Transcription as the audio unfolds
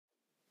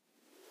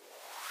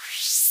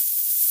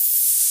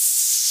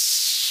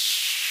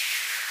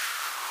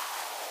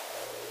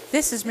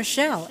This is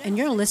Michelle, and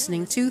you're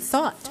listening to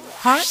Thought,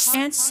 Heart,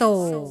 and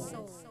Soul.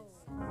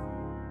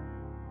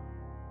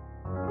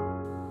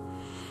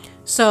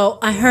 So,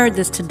 I heard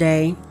this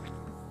today.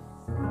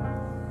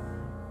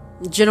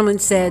 The gentleman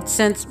said,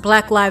 since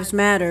Black Lives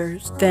Matter,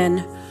 then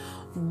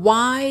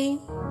why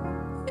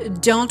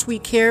don't we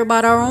care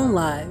about our own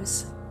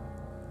lives?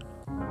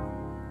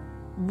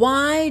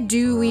 Why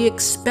do we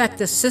expect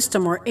the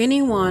system or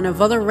anyone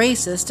of other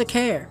races to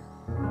care?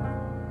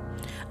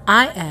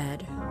 I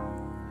add,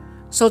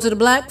 so to the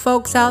black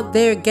folks out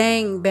there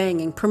gang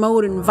banging,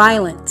 promoting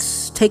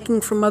violence,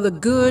 taking from other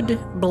good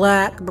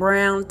black,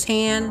 brown,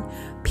 tan,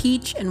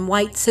 peach, and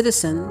white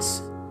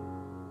citizens,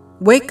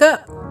 wake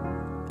up,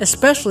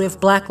 especially if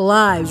black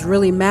lives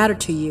really matter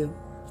to you.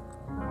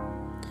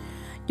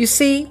 You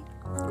see,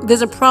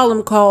 there's a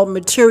problem called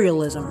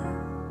materialism.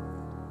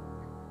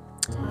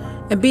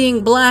 And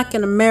being black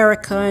in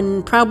America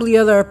and probably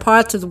other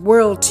parts of the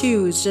world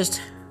too is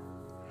just,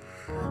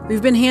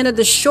 we've been handed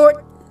the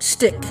short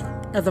stick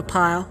of the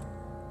pile.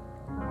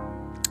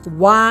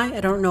 Why? I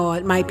don't know.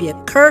 It might be a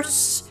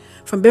curse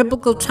from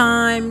biblical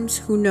times.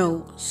 Who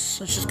knows?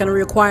 It's just going to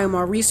require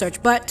more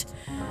research. But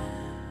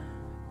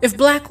if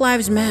Black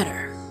Lives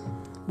Matter,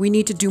 we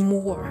need to do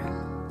more.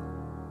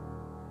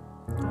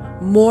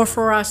 More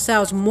for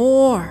ourselves.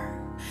 More.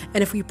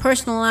 And if we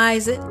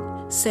personalize it,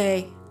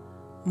 say,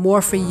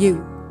 more for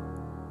you.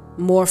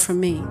 More for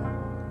me.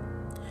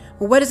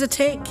 Well, what does it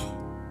take?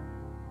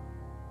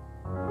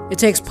 It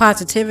takes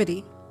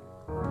positivity.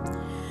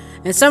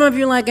 And some of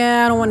you are like,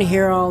 I don't want to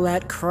hear all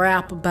that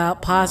crap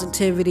about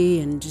positivity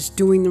and just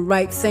doing the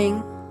right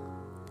thing.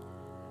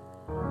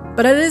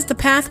 But it is the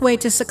pathway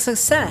to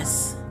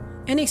success.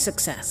 Any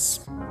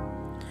success.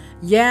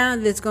 Yeah,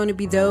 there's going to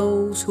be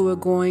those who are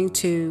going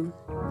to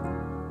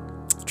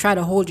try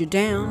to hold you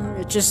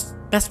down.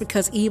 That's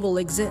because evil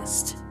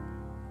exists.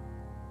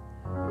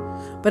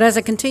 But as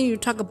I continue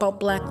to talk about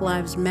Black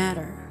Lives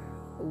Matter,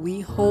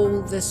 we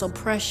hold this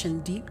oppression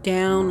deep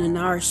down in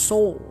our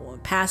soul,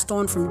 passed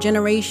on from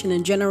generation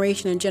and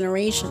generation and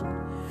generation.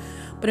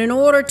 But in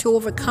order to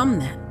overcome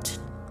that,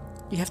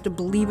 you have to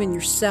believe in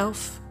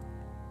yourself.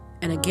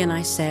 And again,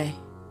 I say,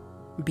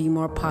 be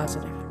more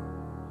positive.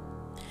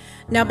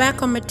 Now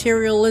back on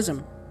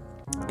materialism,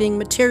 being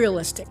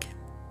materialistic.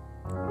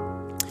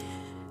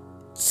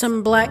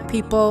 Some black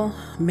people,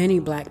 many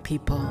black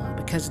people,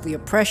 because of the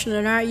oppression,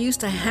 are not used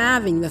to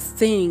having the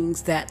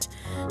things that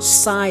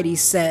society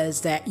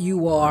says that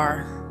you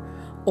are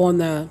on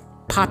the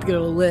popular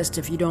list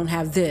if you don't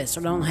have this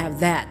or don't have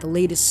that. The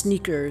latest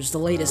sneakers, the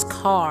latest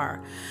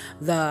car,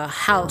 the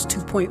house,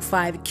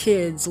 2.5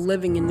 kids,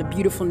 living in the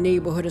beautiful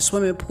neighborhood, a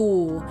swimming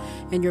pool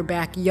in your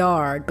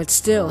backyard. But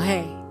still,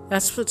 hey,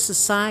 that's what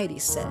society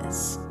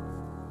says.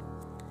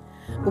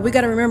 But we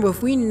got to remember,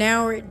 if we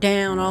narrow it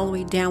down, all the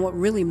way down, what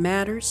really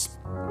matters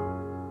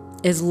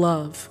is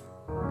love.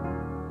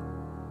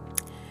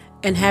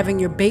 And having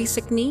your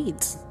basic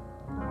needs.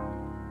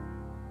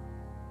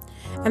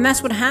 And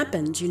that's what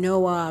happens,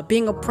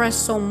 being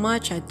oppressed so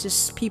much,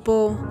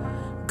 people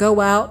go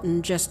out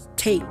and just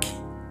take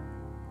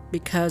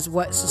because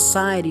what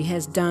society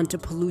has done to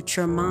pollute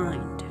your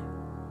mind.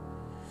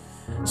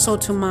 So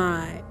to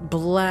my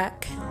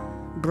black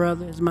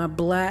brothers, my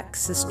black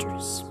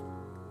sisters,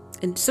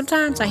 and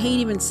sometimes I hate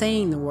even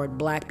saying the word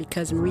black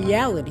because in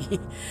reality,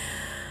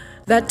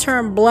 that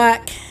term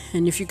black,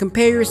 and if you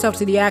compare yourself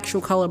to the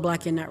actual color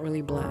black, you're not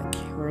really black.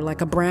 Or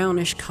like a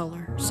brownish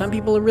color. Some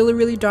people are really,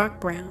 really dark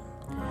brown.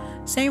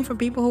 Same for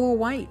people who are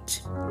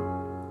white.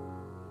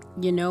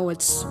 They're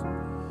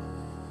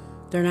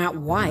not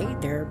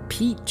white, they're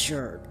peach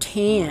or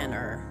tan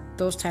or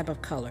those type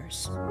of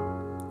colors.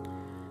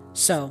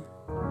 So,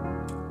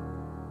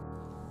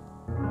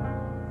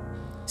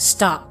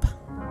 stop.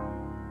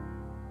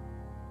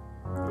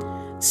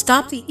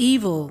 Stop the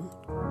evil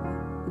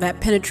that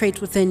penetrates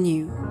within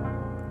you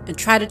and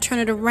try to turn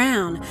it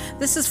around.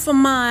 This is for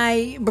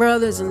my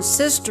brothers and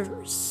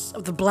sisters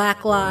of the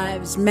Black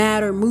Lives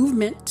Matter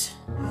movement,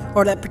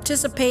 or that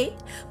participate,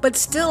 but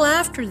still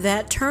after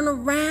that turn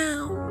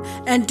around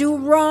and do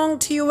wrong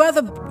to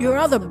your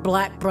other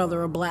black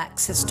brother or black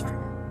sister.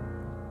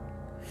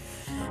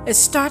 It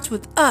starts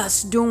with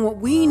us doing what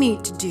we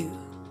need to do.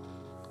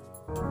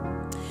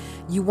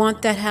 You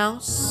want that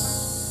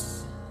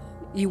house?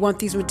 You want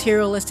these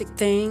materialistic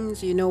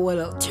things? You know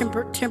what'll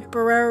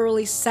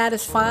temporarily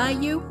satisfy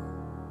you?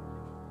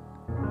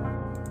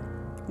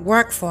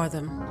 Work for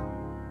them.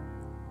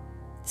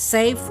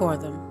 Save for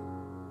them.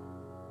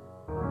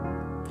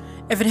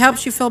 If it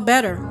helps you feel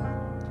better.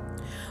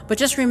 But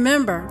just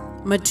remember,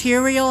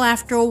 material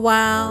after a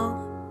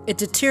while, it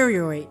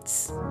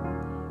deteriorates.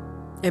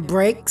 It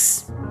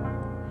breaks.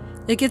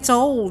 It gets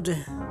old.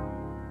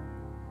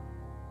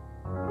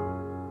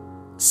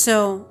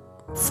 So,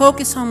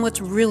 focus on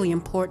what's really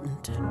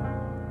important.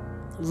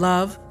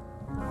 Love,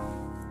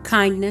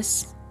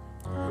 kindness,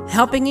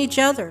 helping each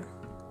other.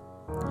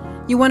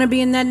 You want to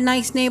be in that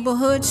nice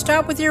neighborhood?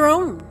 Start with your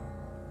own.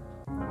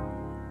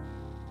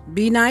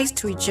 Be nice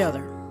to each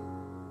other.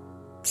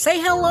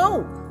 Say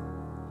hello.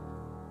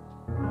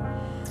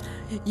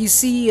 You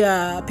see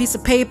a piece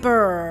of paper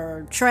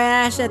or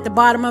trash at the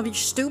bottom of your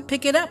stoop,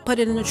 pick it up, put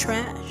it in the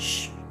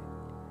trash.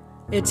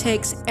 It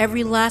takes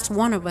every last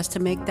one of us to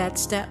make that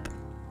step.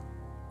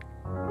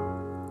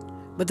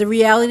 But the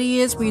reality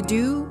is we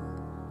do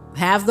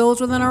have those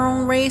within our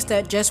own race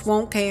that just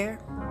won't care.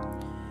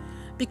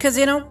 Because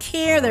they don't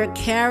care, they're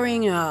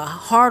carrying a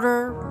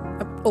harder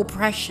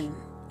oppression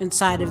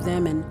inside of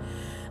them, and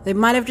they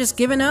might have just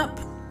given up.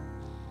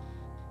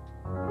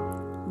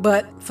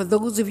 But for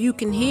those of you who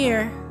can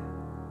hear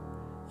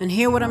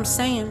what I'm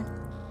saying,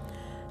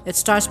 it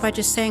starts by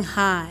just saying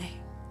hi.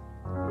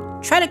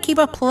 Try to keep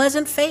a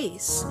pleasant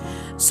face.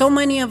 So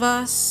many of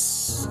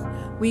us,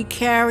 we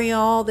carry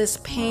all this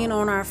pain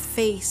on our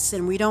face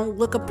and we don't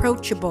look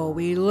approachable.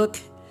 We look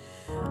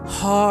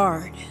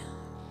hard.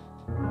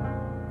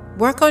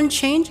 Work on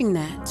changing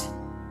that.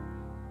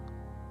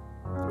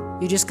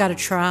 You just got to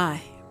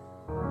try.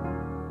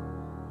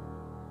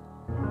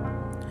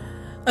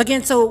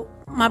 Again, so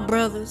my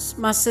brothers,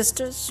 my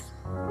sisters,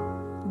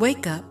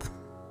 wake up.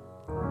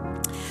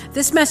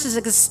 This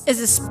message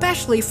is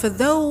especially for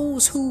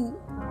those who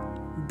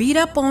beat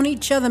up on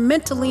each other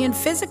mentally and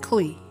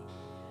physically.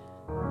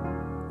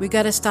 We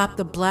got to stop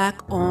the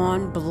black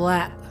on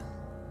black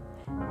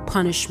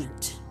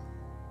punishment.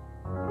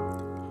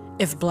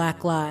 If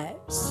Black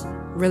lives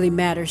really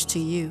matters to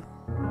you,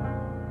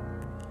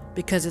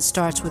 because it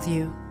starts with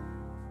you.